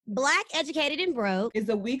Black, Educated, and Broke is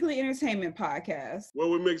a weekly entertainment podcast where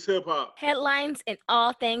we mix hip-hop, headlines, and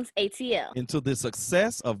all things ATL into the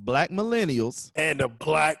success of Black millennials and the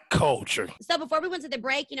Black culture. So before we went to the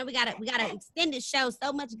break, we gotta extend the show.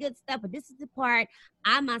 So much good stuff, but this is the part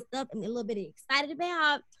I myself am a little bit excited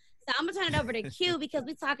about. So I'm gonna turn it over to Q because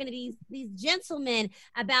we're talking to these gentlemen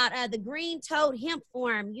about the green toad hemp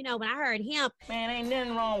farm. When I heard hemp, man, ain't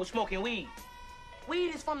nothing wrong with smoking weed.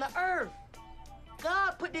 Weed is from the earth.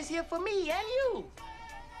 God put this here for me and you.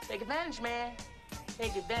 Take advantage, man.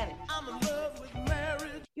 Take advantage. I'm in love with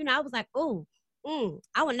marriage. I was like, I want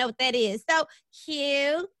to know what that is. So,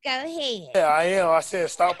 Q, go ahead. Yeah, I am. I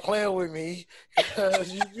said, stop playing with me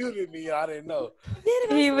because you muted me. I didn't know.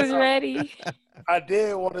 He was ready. I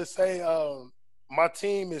did want to say my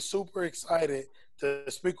team is super excited to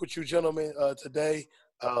speak with you gentlemen today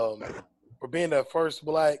for being the first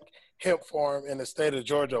Black hemp farm in the state of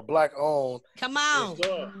Georgia, Black owned. Come on.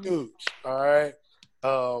 Huge. All right.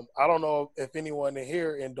 I don't know if anyone in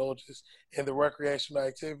here indulges in the recreational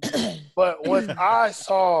activity, but when I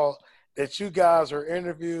saw that you guys are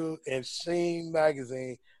interviewed in Sheen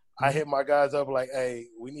magazine, I hit my guys up like, hey,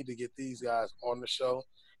 we need to get these guys on the show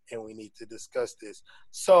and we need to discuss this.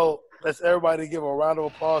 So let's everybody give a round of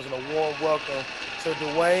applause and a warm welcome to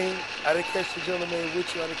Dwayne. I didn't catch the gentleman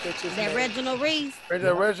with you. I didn't catch his name. Reginald Reese.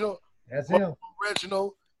 Reginald. That's him.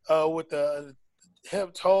 Reginald with the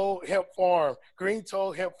hemp farm, green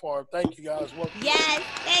toad hemp farm. Thank you guys. Welcome. Yes,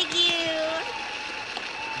 thank you.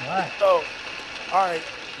 All right. So, all right,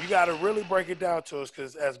 you got to really break it down to us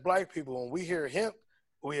because as Black people, when we hear hemp,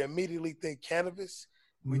 we immediately think cannabis.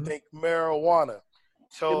 We think marijuana.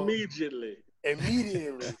 So immediately.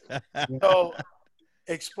 So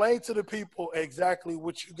explain to the people exactly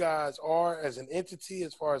what you guys are as an entity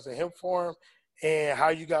as far as the hemp farm and how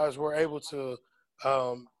you guys were able to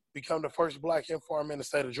become the first Black hemp farm in the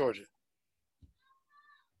state of Georgia.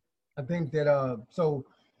 I think that so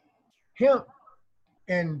hemp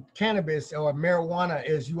and cannabis or marijuana,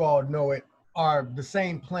 as you all know it, are the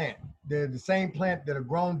same plant. They're the same plant that are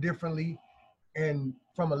grown differently. And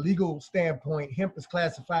from a legal standpoint, hemp is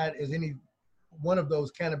classified as any one of those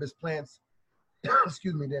cannabis plants,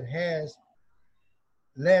 excuse me, that has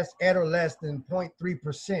less than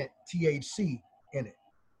 0.3% THC in it.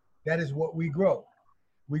 That is what we grow.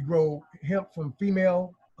 We grow hemp from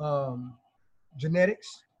female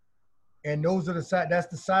genetics, and those are that's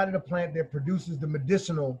the side of the plant that produces the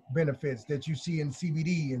medicinal benefits that you see in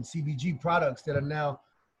CBD and CBG products that are now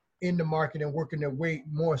in the market and working their way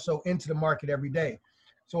more so into the market every day.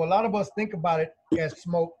 So a lot of us think about it as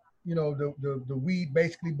smoke, the weed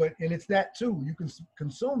basically, and it's that too. You can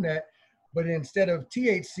consume that, but instead of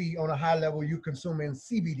THC on a high level, you consuming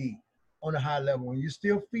CBD on a high level, and you're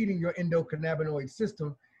still feeding your endocannabinoid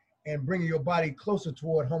system and bringing your body closer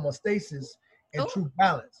toward homeostasis and true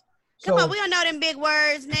balance. Come on, we don't know them big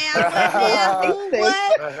words now.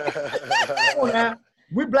 What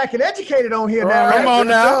we're Black and educated on here now. Come on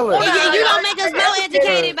now. You don't make us more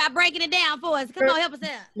educated by breaking it down for us. Come on, help us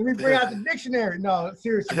out. Let me bring out the dictionary. No,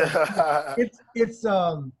 seriously. It's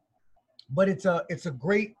a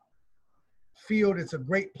great field. It's a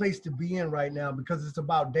great place to be in right now because it's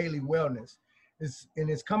about daily wellness. It's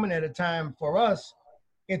coming at a time for us,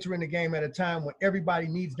 entering the game at a time when everybody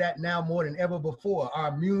needs that now more than ever before. Our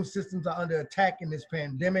immune systems are under attack in this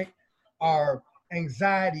pandemic. Our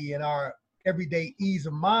anxiety and our everyday ease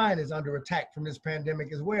of mind is under attack from this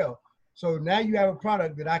pandemic as well. So now you have a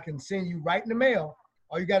product that I can send you right in the mail.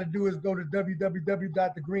 All you got to do is go to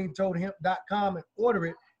www.thegreentodhemp.com and order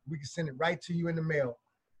it. We can send it right to you in the mail.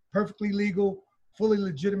 Perfectly legal, fully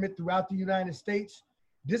legitimate throughout the United States.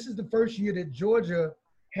 This is the first year that Georgia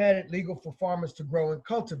had it legal for farmers to grow and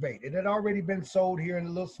cultivate. It had already been sold here in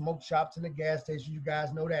the little smoke shops and the gas stations. You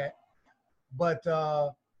guys know that. But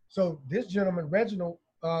so this gentleman, Reginald,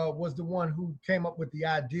 was the one who came up with the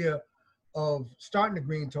idea of starting the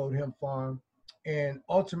Green Toad Hemp Farm, and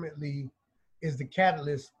ultimately is the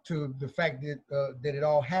catalyst to the fact that that it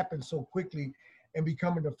all happened so quickly and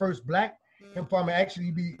becoming the first Black hemp farm.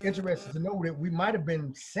 Actually, be interested to know that we might have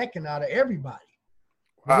been second out of everybody.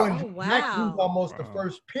 Wow. Wow. Was almost the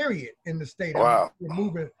first period in the state. Wow. We're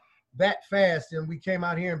moving that fast, and we came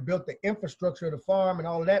out here and built the infrastructure of the farm and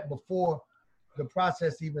all of that before the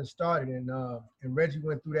process even started. And Reggie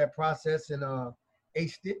went through that process and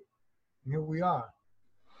aced it. And here we are.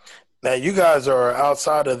 Now, you guys are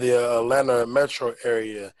outside of the Atlanta metro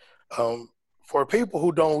area. For people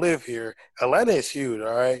who don't live here, Atlanta is huge,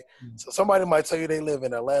 all right? Mm-hmm. So somebody might tell you they live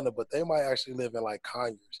in Atlanta, but they might actually live in like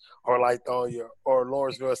Conyers or like Thonia or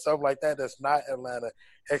Lawrenceville, stuff like that. That's not Atlanta.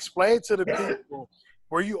 Explain to the people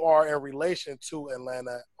where you are in relation to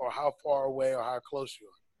Atlanta, or how far away or how close you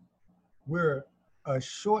are. We're a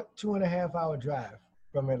short 2.5-hour drive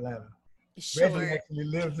from Atlanta. Short. Reggie actually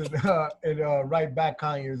lives in right back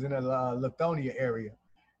Conyers in the Lithonia area.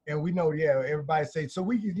 And we know, everybody say, so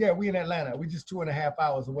we in Atlanta. We just 2.5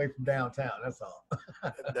 hours away from downtown. That's all.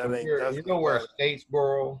 You know where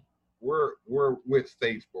Statesboro? We're with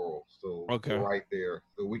Statesboro. So Okay. we're right there.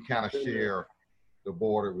 So we kind of share the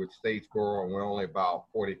border with Statesboro, and we're only about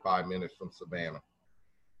 45 minutes from Savannah.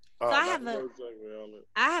 So I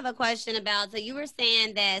have a question about, so you were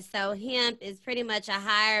saying that so hemp is pretty much a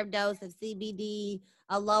higher dose of CBD,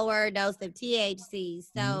 a lower dose of THC.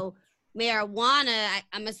 So marijuana,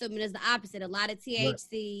 I'm assuming, is the opposite, a lot of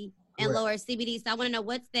THC and lower CBD. So I want to know,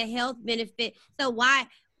 what's the health benefit? So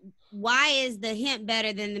why is the hemp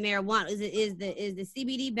better than the marijuana? Is the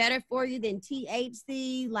CBD better for you than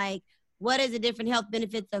THC? Like, what is the different health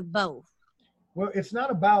benefits of both? Well, it's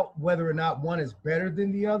not about whether or not one is better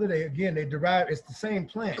than the other. They derive, it's the same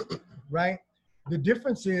plant, right? The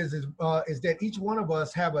difference is that each one of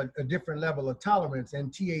us have a different level of tolerance,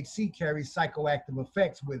 and THC carries psychoactive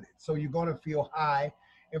effects with it. So you're going to feel high.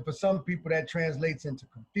 And for some people that translates into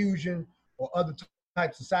confusion or other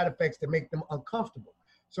types of side effects that make them uncomfortable.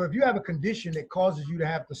 So if you have a condition that causes you to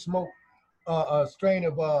have to smoke a strain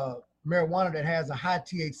of marijuana that has a high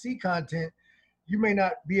THC content, you may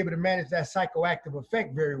not be able to manage that psychoactive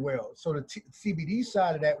effect very well. So the CBD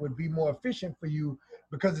side of that would be more efficient for you,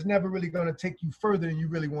 because it's never really going to take you further than you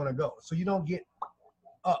really want to go. So you don't get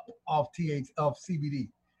up off CBD,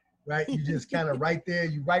 right? You just kind of right there,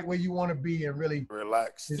 you right where you want to be, and really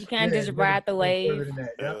relax. You can't just ride the wave.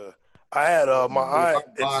 I had my aunt.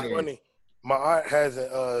 It's funny. My aunt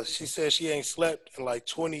hasn't. She said she ain't slept in like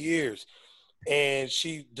 20 years, and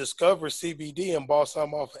she discovered CBD and bought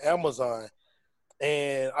some off of Amazon.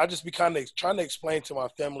 And I just be kind of trying to explain to my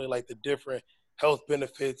family like the different health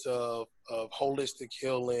benefits of holistic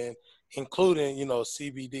healing, including,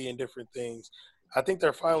 CBD and different things. I think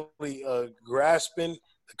they're finally grasping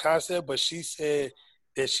the concept, but she said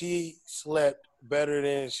that she slept better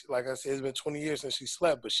than, like I said, it's been 20 years since she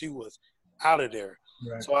slept, but she was out of there.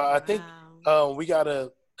 Right. So I think we got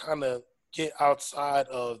to kind of get outside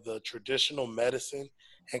of the traditional medicine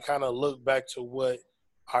and kind of look back to what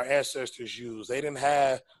our ancestors used. They didn't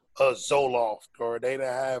have a Zoloft, or they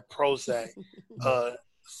didn't have Prozac.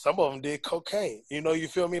 Some of them did cocaine. You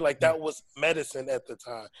feel me? Like, that was medicine at the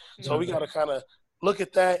time. So we got to kind of look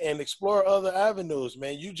at that and explore other avenues,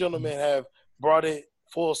 man. You gentlemen have brought it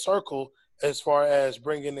full circle as far as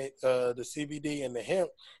bringing it, the CBD and the hemp,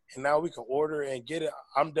 and now we can order and get it.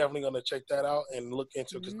 I'm definitely going to check that out and look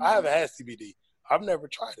into it, because I haven't had CBD. I've never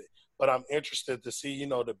tried it, but I'm interested to see,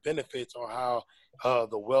 the benefits on how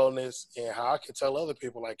the wellness, and how I can tell other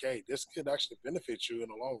people, like, hey, this could actually benefit you in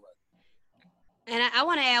the long run. And I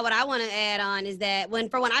want to add, what I want to add on is that when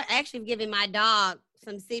I actually have given my dog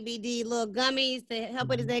some CBD little gummies to help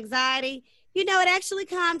with his anxiety, it actually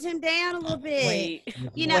calmed him down a little bit.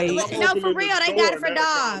 For real, they got it for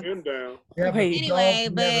dogs. Anyway,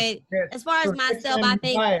 but as far as myself, I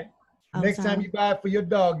think. Next time you buy it for your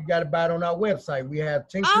dog, you got to buy it on our website. We have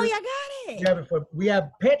tinctures. Oh, yeah, I got it. We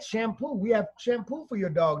have pet shampoo. We have shampoo for your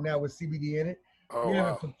dog now with CBD in it. We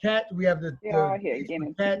have it for cats. We have the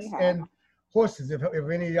cats and horses. If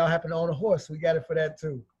any of y'all happen to own a horse, we got it for that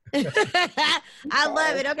too. I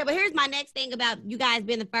love it. Okay, but here's my next thing about you guys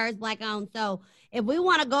being the first Black-owned. So if we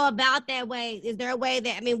want to go about that way, is there a way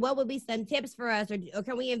that, what would be some tips for us, or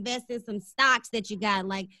can we invest in some stocks that you got?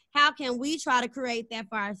 Like, how can we try to create that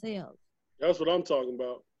for ourselves? That's what I'm talking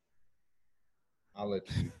about. I'll let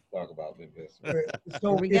you talk about the investment.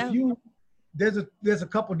 So there's a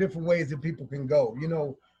couple different ways that people can go.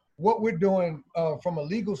 What we're doing from a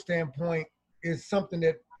legal standpoint is something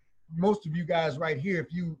that most of you guys right here,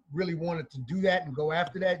 if you really wanted to do that and go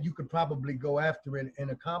after that, you could probably go after it and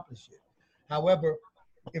accomplish it. However,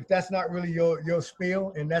 if that's not really your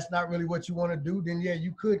spiel and that's not really what you want to do, then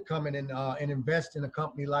you could come in and invest in a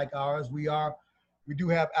company like ours. We do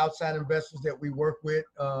have outside investors that we work with,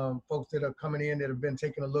 folks that are coming in that have been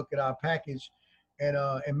taking a look at our package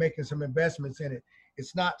and making some investments in it.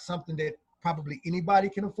 It's not something that probably anybody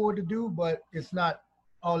can afford to do, but it's not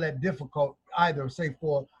all that difficult either. Say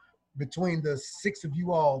between the 6 of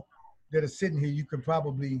you all that are sitting here, you could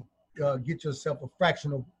probably get yourself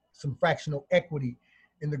some fractional equity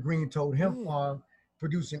in the Green Toad Hemp Farm,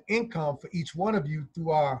 producing income for each one of you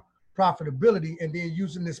through our profitability, and then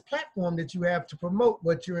using this platform that you have to promote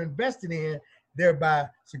what you're invested in, thereby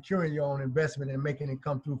securing your own investment and making it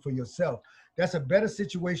come through for yourself. That's a better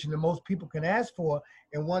situation than most people can ask for,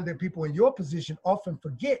 and one that people in your position often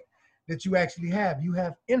forget that you actually have. You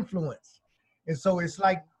have influence. And so it's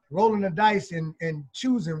like rolling the dice and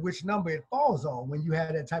choosing which number it falls on when you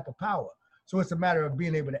have that type of power. So it's a matter of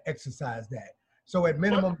being able to exercise that. So at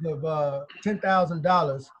minimum of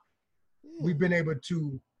 $10,000, we've been able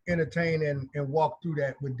to entertain and walk through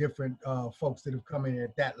that with different folks that have come in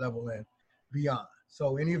at that level and beyond.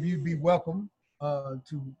 So any of you be welcome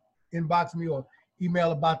to inbox me or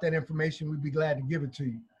email about that information. We'd be glad to give it to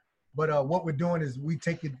you. But what we're doing is we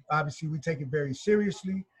take it very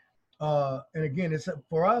seriously. And again,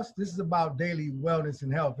 for us, this is about daily wellness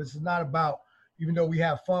and health. This is not about, even though we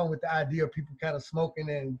have fun with the idea of people kind of smoking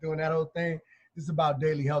and doing that whole thing, this is about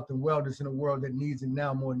daily health and wellness in a world that needs it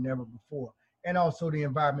now more than ever before. And also the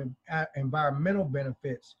environmental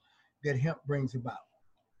benefits that hemp brings about.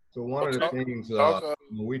 So one of the things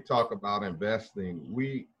when we talk about investing,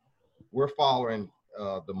 we're following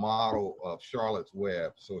the model of Charlotte's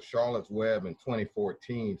Web. So Charlotte's Web in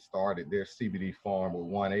 2014 started their CBD farm with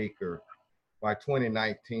 1 acre. By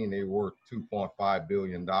 2019, they were $2.5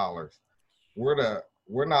 billion.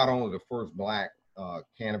 We're not only the first Black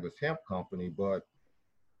cannabis hemp company, but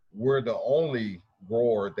we're the only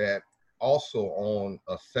grower that also own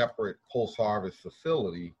a separate post-harvest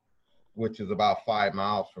facility, which is about 5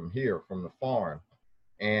 miles from here, from the farm.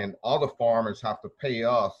 And other farmers have to pay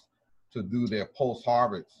us to do their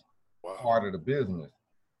post-harvest part of the business.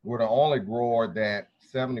 We're the only grower that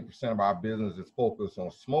 70% of our business is focused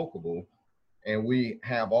on smokable, and we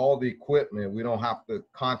have all the equipment. We don't have to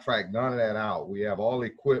contract none of that out. We have all the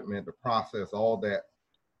equipment to process all that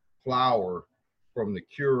flower, from the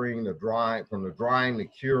curing, the drying, from the drying, the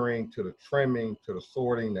curing, to the trimming, to the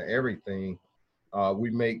sorting, to everything. We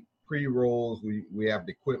make pre-rolls. We have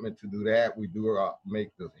the equipment to do that. We do make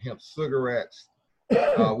the hemp cigarettes.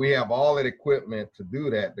 We have all that equipment to do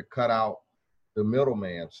that, to cut out the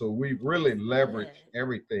middleman. So we've really leveraged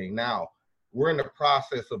everything. Now, we're in the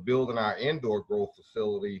process of building our indoor growth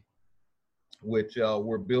facility, which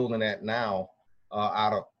we're building that now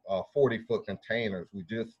out of 40-foot containers. We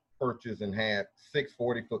just purchased and had 6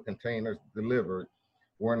 40-foot containers delivered.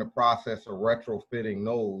 We're in the process of retrofitting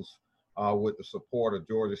those with the support of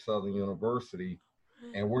Georgia Southern University.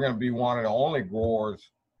 And we're going to be one of the only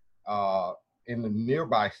growers in the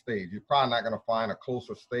nearby states. You're probably not going to find a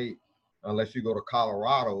closer state unless you go to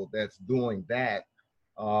Colorado that's doing that,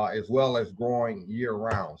 as well as growing year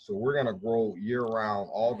round. So we're going to grow year round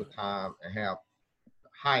all the time and have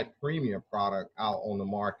high premium product out on the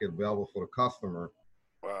market available for the customer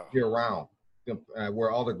year round,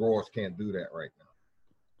 where other growers can't do that right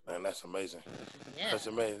now. Man, that's amazing. Yeah. That's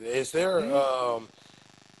amazing. Is there,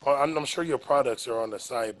 I'm sure your products are on the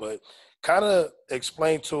site, but kind of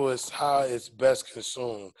explain to us how it's best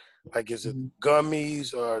consumed. Like, is it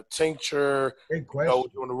gummies or tincture? Great question.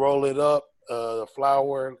 You want to roll it up, the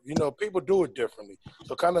flower? People do it differently.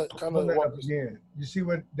 So kind of. Again, you see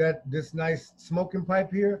what this nice smoking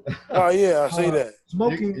pipe here? Oh yeah, I see that.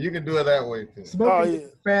 Smoking. You can do it that way too. Smoking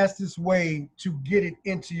is the fastest way to get it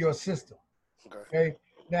into your system. Okay.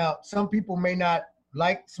 Now, some people may not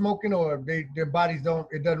like smoking, or their bodies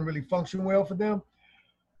it doesn't really function well for them.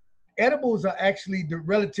 Edibles are actually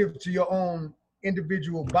relative to your own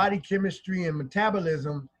individual body chemistry and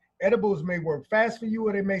metabolism. Edibles may work fast for you,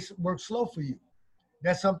 or they may work slow for you.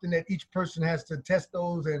 That's something that each person has to test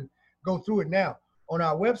those and go through it. Now, on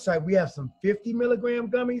our website, we have some 50 milligram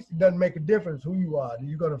gummies. It doesn't make a difference who you are.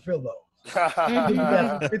 You're going to feel those. You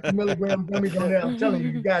got some 50 milligram gummies on there. I'm telling you,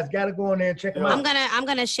 you guys got to go on there and check them out. I'm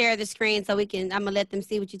gonna share the screen so I'm gonna let them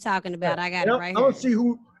see what you're talking about. I got it right here. I want to see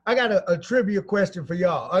who. I got a trivia question for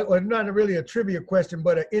y'all. Or not really a trivia question,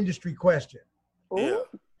 but an industry question. Yeah.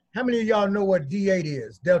 How many of y'all know what D8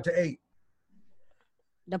 is? Delta 8.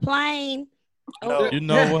 The plane. No. You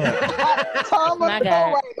know what?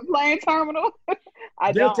 God. The plane terminal.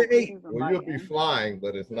 Delta 8. Well, you'll be flying,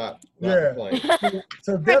 but it's not a plane.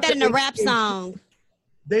 So I heard that in a rap song.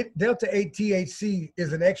 Delta 8 THC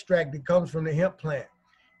is an extract that comes from the hemp plant.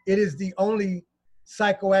 It is the only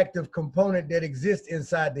psychoactive component that exists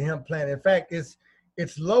inside the hemp plant. In fact,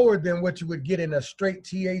 it's lower than what you would get in a straight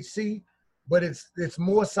THC, but it's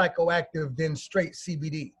more psychoactive than straight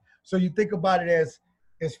CBD. So you think about it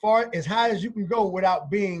as far as high as you can go without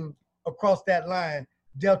being across that line.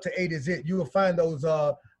 Delta 8 is it. You will find those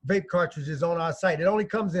vape cartridges on our site. It only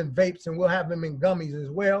comes in vapes, and we'll have them in gummies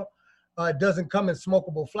as well. It doesn't come in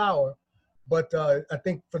smokable flower, but I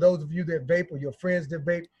think for those of you that vape or your friends that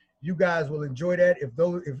vape, you guys will enjoy that.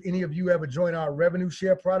 If any of you ever join our revenue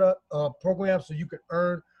share product program, so you can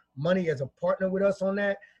earn money as a partner with us on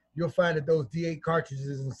that, you'll find that those D8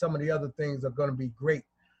 cartridges and some of the other things are going to be great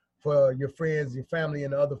for your friends, your family,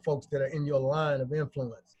 and the other folks that are in your line of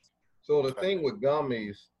influence. So the thing with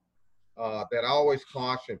gummies that I always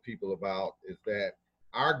caution people about is that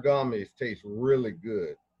our gummies taste really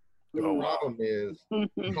good. The problem is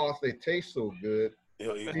because they taste so good,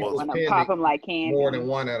 people Want to tend pop to them like eat candy. more than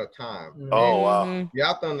one at a time. Oh, wow. You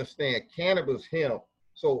have to understand cannabis hemp.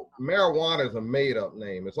 So marijuana is a made up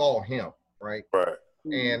name. It's all hemp, right? Right.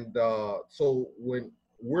 And so when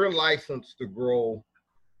we're licensed to grow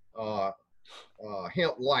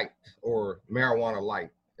hemp light or marijuana light,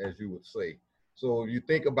 as you would say. So you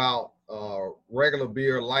think about regular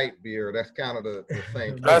beer, light beer, that's kind of the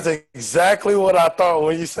same thing. That's exactly what I thought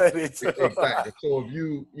when you said it. Too. Exactly. So if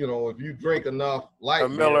you drink enough light beer,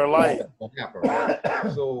 Miller Lite, that will happen, right?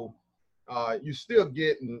 So you still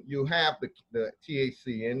you have the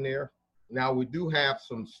THC in there. Now we do have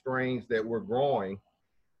some strains that we're growing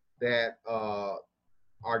that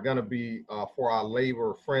are going to be for our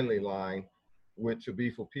labor-friendly line, which will be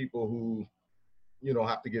for people who,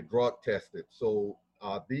 have to get drug tested. So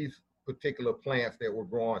these particular plants that we're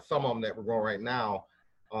growing, some of them that we're growing right now,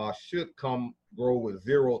 should grow with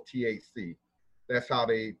 0 THC. That's how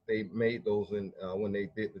they made those when they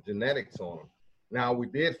did the genetics on them. Now we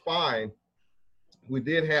did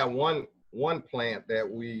have one plant that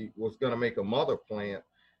we was going to make a mother plant,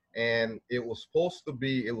 and it was a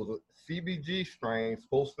CBG strain,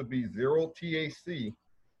 supposed to be 0 THC.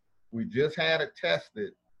 We just had it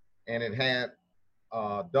tested, and it had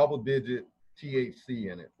double-digit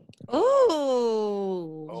THC in it.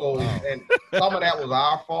 Ooh. So, and some of that was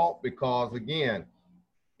our fault because, again,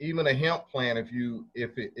 even a hemp plant,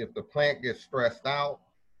 if the plant gets stressed out,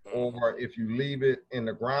 or if you leave it in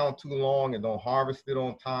the ground too long and don't harvest it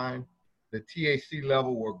on time, the THC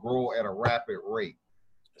level will grow at a rapid rate.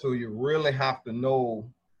 So you really have to know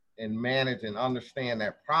and manage and understand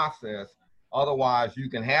that process. Otherwise, you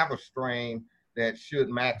can have a strain that should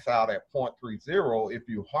max out at 0.30 if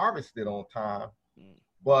you harvest it on time.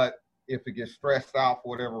 But if it gets stressed out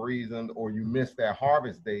for whatever reason, or you miss that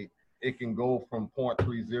harvest date, it can go from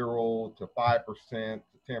 0.30 to 5% to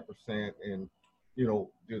 10%, and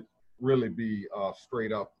just really be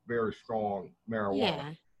straight up very strong marijuana.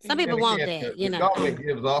 Yeah, some people want that. The government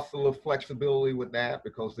gives us a little flexibility with that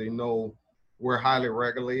because they know we're highly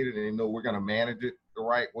regulated and they know we're going to manage it the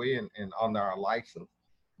right way and under our license.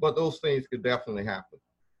 But those things could definitely happen.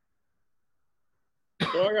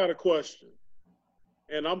 So I got a question,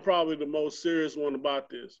 and I'm probably the most serious one about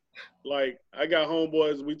this. Like, I got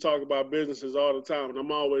homeboys, we talk about businesses all the time, and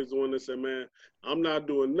I'm always the one that say, man, I'm not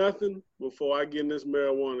doing nothing before I get in this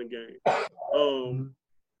marijuana game.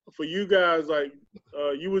 For you guys, like,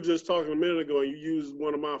 you were just talking a minute ago, and you used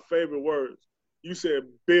one of my favorite words. You said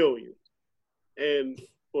billions. And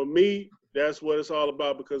for me, that's what it's all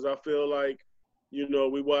about, because I feel like,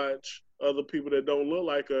 we watch other people that don't look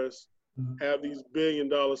like us have these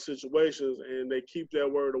billion-dollar situations, and they keep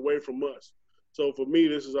that word away from us. So for me,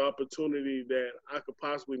 this is an opportunity that I could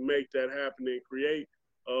possibly make that happen and create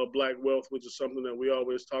Black wealth, which is something that we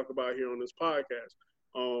always talk about here on this podcast.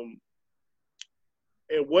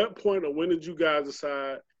 At what point or when did you guys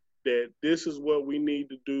decide that this is what we need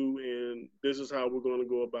to do and this is how we're going to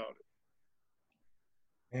go about it?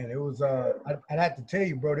 And it was, I'd have to tell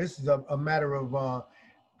you, bro, this is a matter of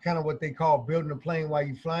kind of what they call building a plane while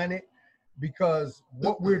you're flying it. Because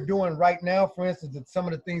what we're doing right now, for instance, that some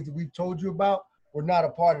of the things that we've told you about were not a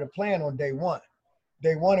part of the plan on day one.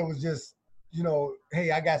 Day one, it was just,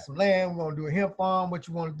 hey, I got some land, we're gonna do a hemp farm, what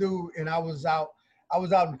you wanna do? And I was out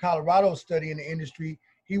in Colorado studying the industry.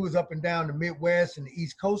 He was up and down the Midwest and the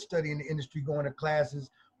East Coast studying the industry, going to classes.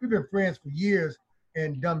 We've been friends for years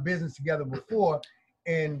and done business together before.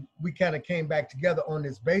 And we kind of came back together on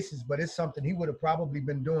this basis, but it's something he would have probably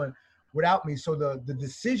been doing without me. So the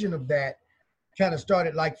decision of that kind of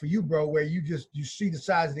started like for you, bro, where you see the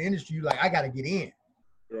size of the industry, you're like, I got to get in.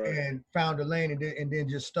 Right. And found a lane and then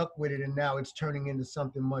just stuck with it. And now it's turning into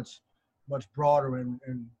something much, much broader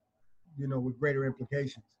and with greater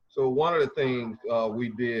implications. So one of the things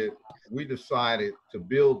we decided to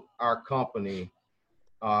build our company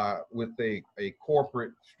with a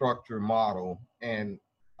corporate structure model and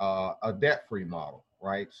a debt-free model,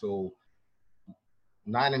 right? So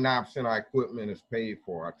 99% of our equipment is paid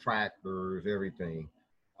for, our tractors, everything.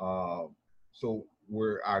 So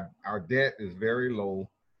our debt is very low.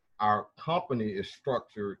 Our company is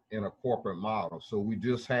structured in a corporate model. So we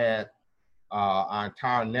just had our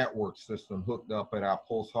entire network system hooked up at our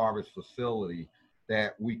post-harvest facility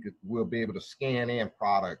that we'll be able to scan in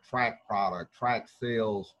product, track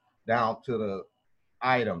sales down to the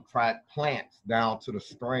item, track plants down to the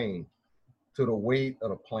strain, to the weight of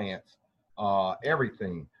the plants,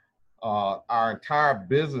 everything. Our entire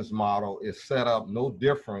business model is set up no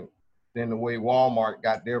different than the way Walmart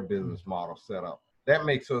got their business model set up. That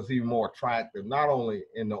makes us even more attractive, not only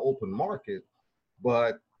in the open market,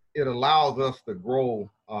 but it allows us to grow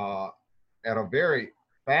at a very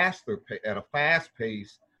at a fast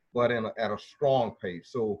pace, but at a strong pace.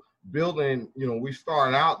 So building, we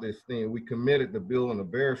started out this thing, we committed to building a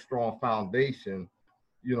very strong foundation,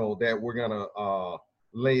 that we're gonna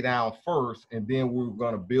lay down first, and then we're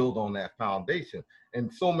gonna build on that foundation.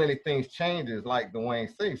 And so many things changes, like Dwayne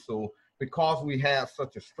says. So because we have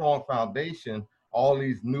such a strong foundation, all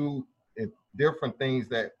these new and different things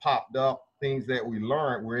that popped up, things that we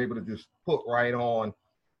learned, we're able to just put right on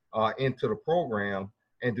into the program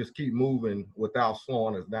and just keep moving without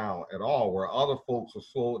slowing us down at all. Where other folks are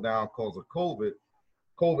slowed down because of COVID,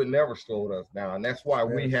 COVID never slowed us down. And that's why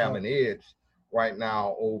we have an edge right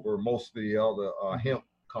now over most of the other hemp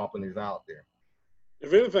companies out there.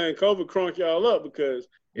 If anything, COVID crunked y'all up because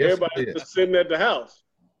everybody was sitting at the house.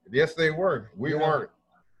 Yes, they were. We weren't.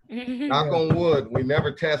 Knock on wood. We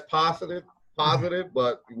never test positive,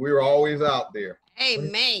 but we were always out there.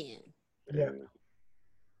 Amen. Yeah.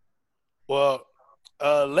 Well,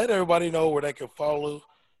 let everybody know where they can follow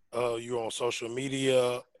you on social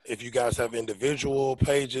media. If you guys have individual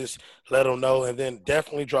pages, let them know, and then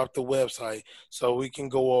definitely drop the website so we can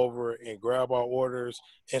go over and grab our orders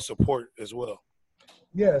and support as well.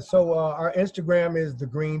 Yeah, so our Instagram is the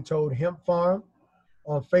Green Toad Hemp Farm.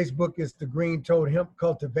 On Facebook, it's the Green Toad Hemp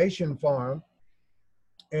Cultivation Farm.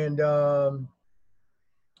 And the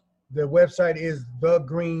website is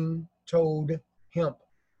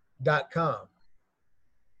thegreentoadhemp.com.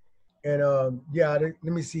 And yeah, let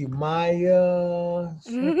me see. I'm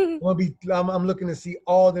looking to see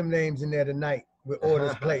all them names in there tonight with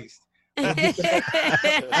orders placed.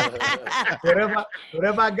 Whatever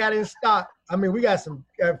I got in stock. I mean, we got some,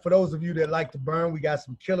 for those of you that like to burn, we got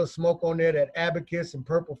some killer smoke on there, that Abacus and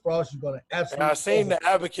Purple Frost. You're going to absolutely. And I seen the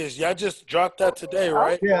Abacus. Y'all just dropped that today,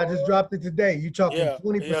 right? Yeah, I just dropped it today. You talking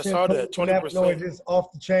 20%. Yeah, I saw that, 20%. No, it's just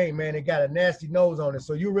off the chain, man. It got a nasty nose on it,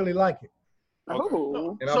 so you really like it.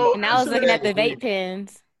 Oh. And I was looking at the vape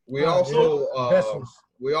pens. We also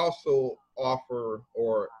offer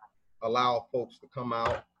or allow folks to come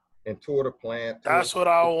out and tour the plant. That's what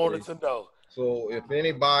I wanted to know. So if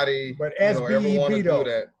anybody, but as BEP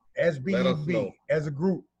though, as BEP, as a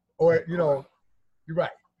group, or you're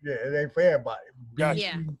right. Yeah, it ain't for everybody. Gotcha.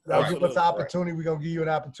 Yeah. Give us an opportunity. We're gonna give you an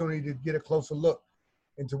opportunity to get a closer look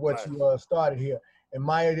into what you started here. And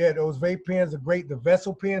Maya, those vape pens are great. The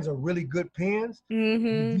Vessel pens are really good pens.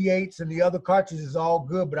 Mm-hmm. The D8s and the other cartridges is all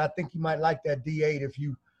good, but I think you might like that D8 if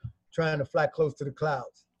you trying to fly close to the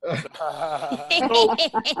clouds.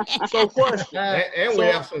 So question. And we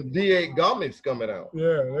have some D8 gummies coming out.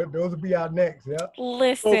 Yeah, those will be out next. Yeah.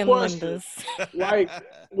 Listen, Lindas. Like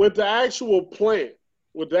with the actual plant,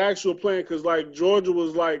 because like Georgia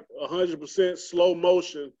was like 100% slow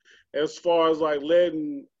motion as far as like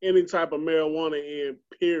letting any type of marijuana in,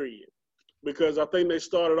 period. Because I think they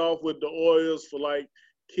started off with the oils for like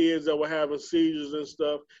kids that were having seizures and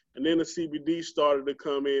stuff, and then the CBD started to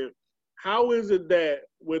come in. How is it that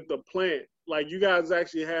with the plant, like you guys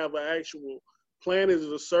actually have an actual plant? Is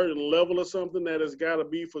it a certain level or something that has got to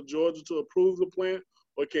be for Georgia to approve the plant?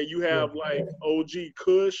 Or can you have like OG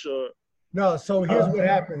Kush or? No, so here's what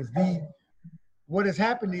happens. What has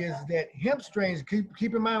happened is that hemp strains,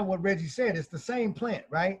 keep in mind what Reggie said, it's the same plant,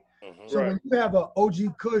 right? Mm-hmm. So when you have an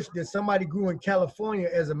OG Kush that somebody grew in California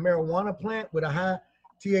as a marijuana plant with a high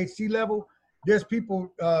THC level, there's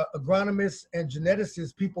people, agronomists and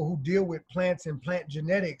geneticists, people who deal with plants and plant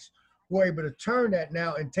genetics, who are able to turn that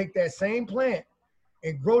now and take that same plant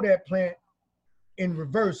and grow that plant in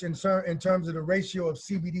reverse in terms of the ratio of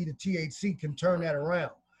CBD to THC, can turn that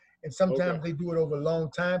around. And sometimes they do it over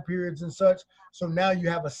long time periods and such. So now you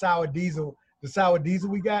have a sour diesel. The sour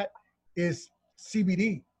diesel we got is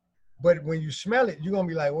CBD. But when you smell it, you're going to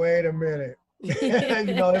be like, wait a minute. It's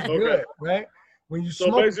good, right? When you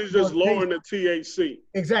so basically it's just lowering the THC.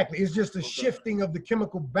 Exactly. It's just a shifting of the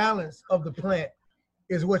chemical balance of the plant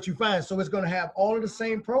is what you find. So it's going to have all of the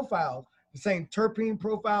same profiles, the same terpene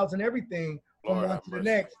profiles and everything from one to the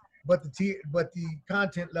next. But the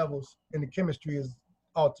content levels and the chemistry is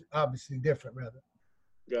obviously different, rather.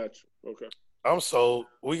 Gotcha. Okay. I'm sold.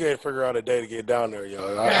 We gotta figure out a day to get down there,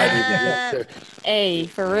 y'all. I need to get there. Hey,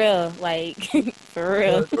 for real, like for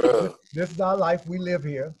real. This is our life. We live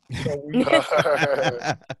here, so we,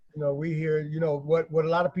 we here. What a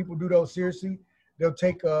lot of people do though. Seriously, they'll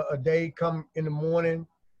take a day, come in the morning,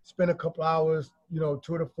 spend a couple hours,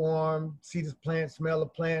 tour the farm, see the plants, smell the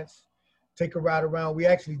plants, take a ride around. We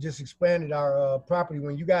actually just expanded our property.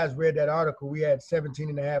 When you guys read that article, we had 17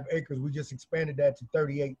 and a half acres. We just expanded that to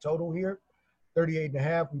 38 total here, 38 and a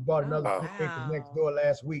half. We bought another 6 acres next door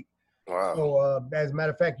last week. Wow. So as a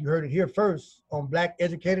matter of fact, you heard it here first on Black,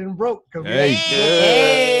 Educated, and Broke. Hey.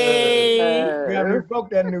 We haven't broke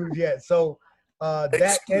that news yet. So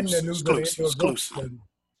that and the news exclusive.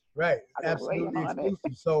 Right, absolutely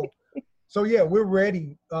exclusive. So yeah, we're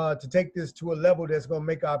ready to take this to a level that's going to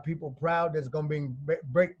make our people proud. That's going to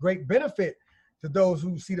bring great benefit to those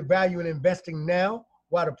who see the value in investing now,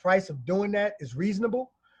 while the price of doing that is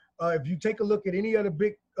reasonable. If you take a look at any of the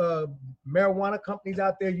big marijuana companies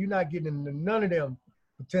out there, you're not getting none of them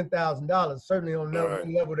for $10,000. Certainly on no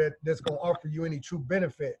level that's going to offer you any true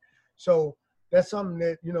benefit. So that's something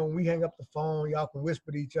that, you know, when we hang up the phone, y'all can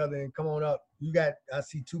whisper to each other and come on up. I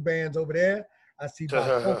see 2 bands over there. I see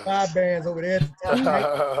about 4 or 5 bands over there.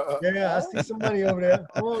 Yeah, I see some money over there.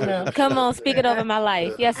 Come on now. Come on, speak it over my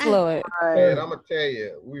life. Yes, Lord. And I'm gonna tell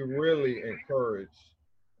you, we really encourage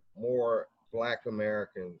more Black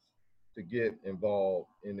Americans to get involved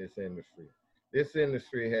in this industry. This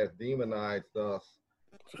industry has demonized us.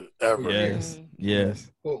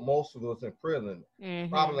 Yes. Put most of us in prison.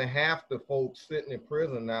 Probably half the folks sitting in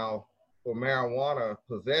prison now for marijuana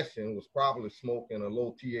possession was probably smoking a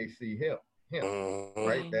low THC hemp.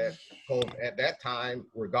 Right? That, because at that time,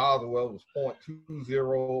 regardless of whether it was 0.20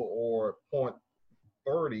 or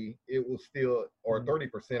 0.30, it was still, or 30%,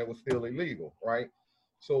 it was still illegal, right?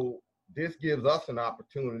 So this gives us an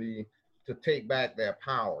opportunity to take back that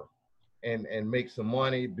power and make some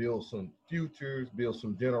money, build some futures, build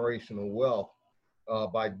some generational wealth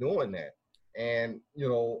by doing that. And, you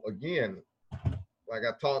know, again, like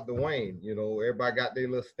I taught Dwayne, you know, everybody got their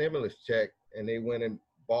little stimulus check and they went and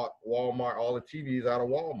bought Walmart, all the TVs out of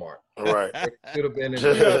Walmart. Right. It should have been in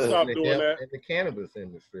the cannabis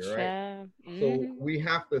industry, right? So we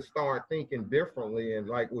have to start thinking differently, and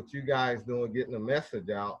like what you guys doing, getting the message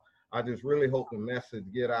out. I just really hope the message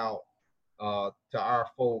get out to our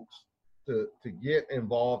folks to get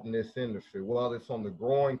involved in this industry. Whether it's on the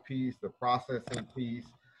growing piece, the processing piece,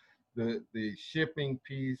 the shipping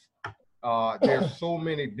piece. There's so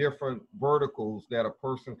many different verticals that a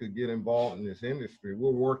person could get involved in this industry.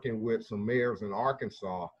 We're working with some mayors in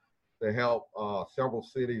Arkansas to help several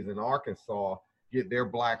cities in Arkansas get their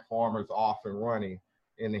Black farmers off and running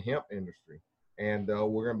in the hemp industry. And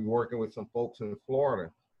we're going to be working with some folks in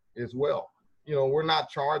Florida as well. You know, we're not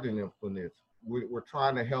charging them for this. We're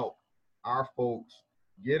trying to help our folks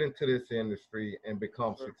get into this industry and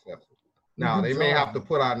become successful. Now they may have to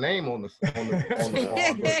put our name on the farm,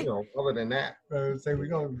 but you know, other than that, say we're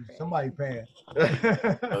gonna somebody paying.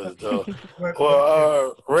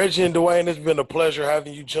 Well, Reggie and Dwayne, it's been a pleasure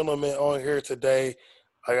having you gentlemen on here today.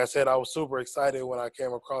 Like I said, I was super excited when I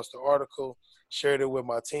came across the article, shared it with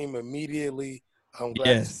my team immediately. I'm glad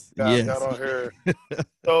you guys got on here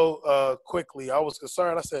so quickly. I was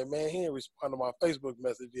concerned. I said, man, he ain't responded to my Facebook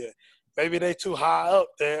message yet. Maybe they too high up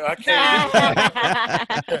there. I can't.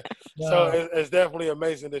 So it's definitely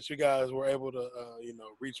amazing that you guys were able to,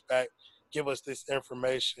 reach back, give us this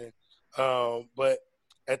information. But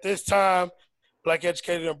at this time, Black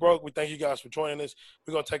Educated and Broke, we thank you guys for joining us.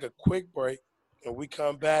 We're going to take a quick break, and we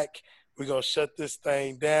come back. We're going to shut this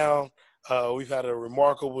thing down. We've had a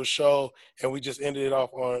remarkable show, and we just ended it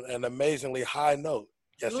off on an amazingly high note.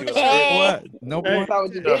 Yes, he was what? No point.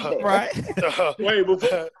 Right. Wait,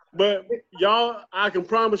 but y'all, I can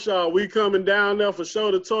promise y'all, we coming down there for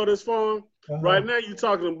show to Tortoise Farm. Right now, you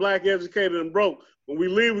talking to Black Educated and Broke. When we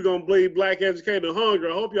leave, we're gonna bleed Black Educated and Hungry.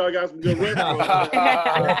 I hope y'all got some good restaurants.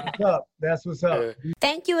 That's what's up.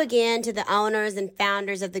 Thank you again to the owners and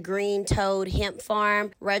founders of the Green Toad Hemp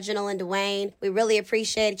Farm, Reginald and Dwayne. We really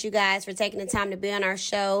appreciate you guys for taking the time to be on our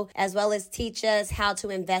show, as well as teach us how to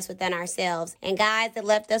invest within ourselves. And guys, that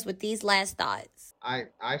left us with these last thoughts. I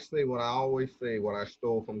say what I always say, what I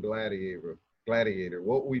stole from Gladiator.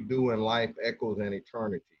 What we do in life echoes in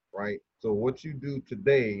eternity, right? So what you do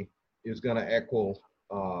today is going to echo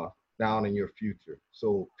down in your future.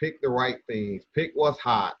 So pick the right things, pick what's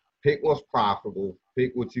hot, pick what's profitable,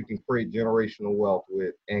 pick what you can create generational wealth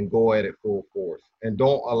with, and go at it full force. And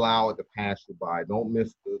don't allow it to pass you by. Don't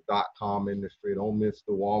miss the .com industry. Don't miss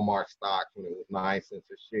the Walmart stocks when it was 9 cents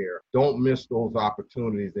a share. Don't miss those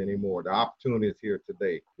opportunities anymore. The opportunity is here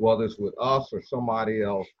today. Whether it's with us or somebody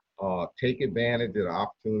else, take advantage of the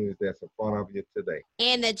opportunities that's in front of you today.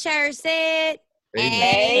 And the church said,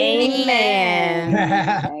 Amen.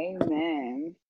 Amen.